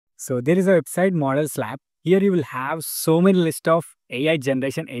So there is a website ModelsLab. Here you will have so many list of AI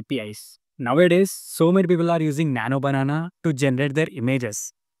generation APIs. Nowadays, so many people are using Nano Banana to generate their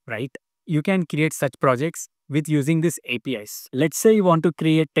images, right? You can create such projects with using these APIs. Let's say you want to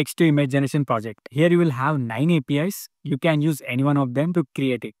create text to image generation project. Here you will have 9 APIs. You can use any one of them to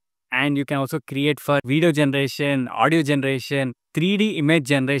create it. And you can also create for video generation, audio generation, 3D image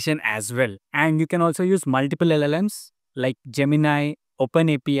generation as well. And you can also use multiple LLMs like Gemini,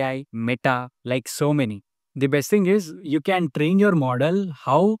 OpenAPI, Meta, like so many. The best thing is you can train your model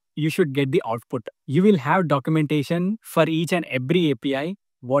how you should get the output. You will have documentation for each and every API.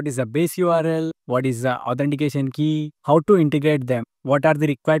 What is the base URL? What is the authentication key? How to integrate them? What are the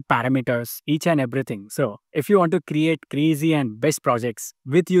required parameters? Each and everything. So if you want to create crazy and best projects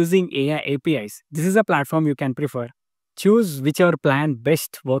with using AI APIs, this is a platform you can prefer. Choose whichever plan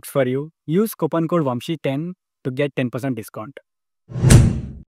best works for you. Use coupon code Vamshi10 to get 10% discount.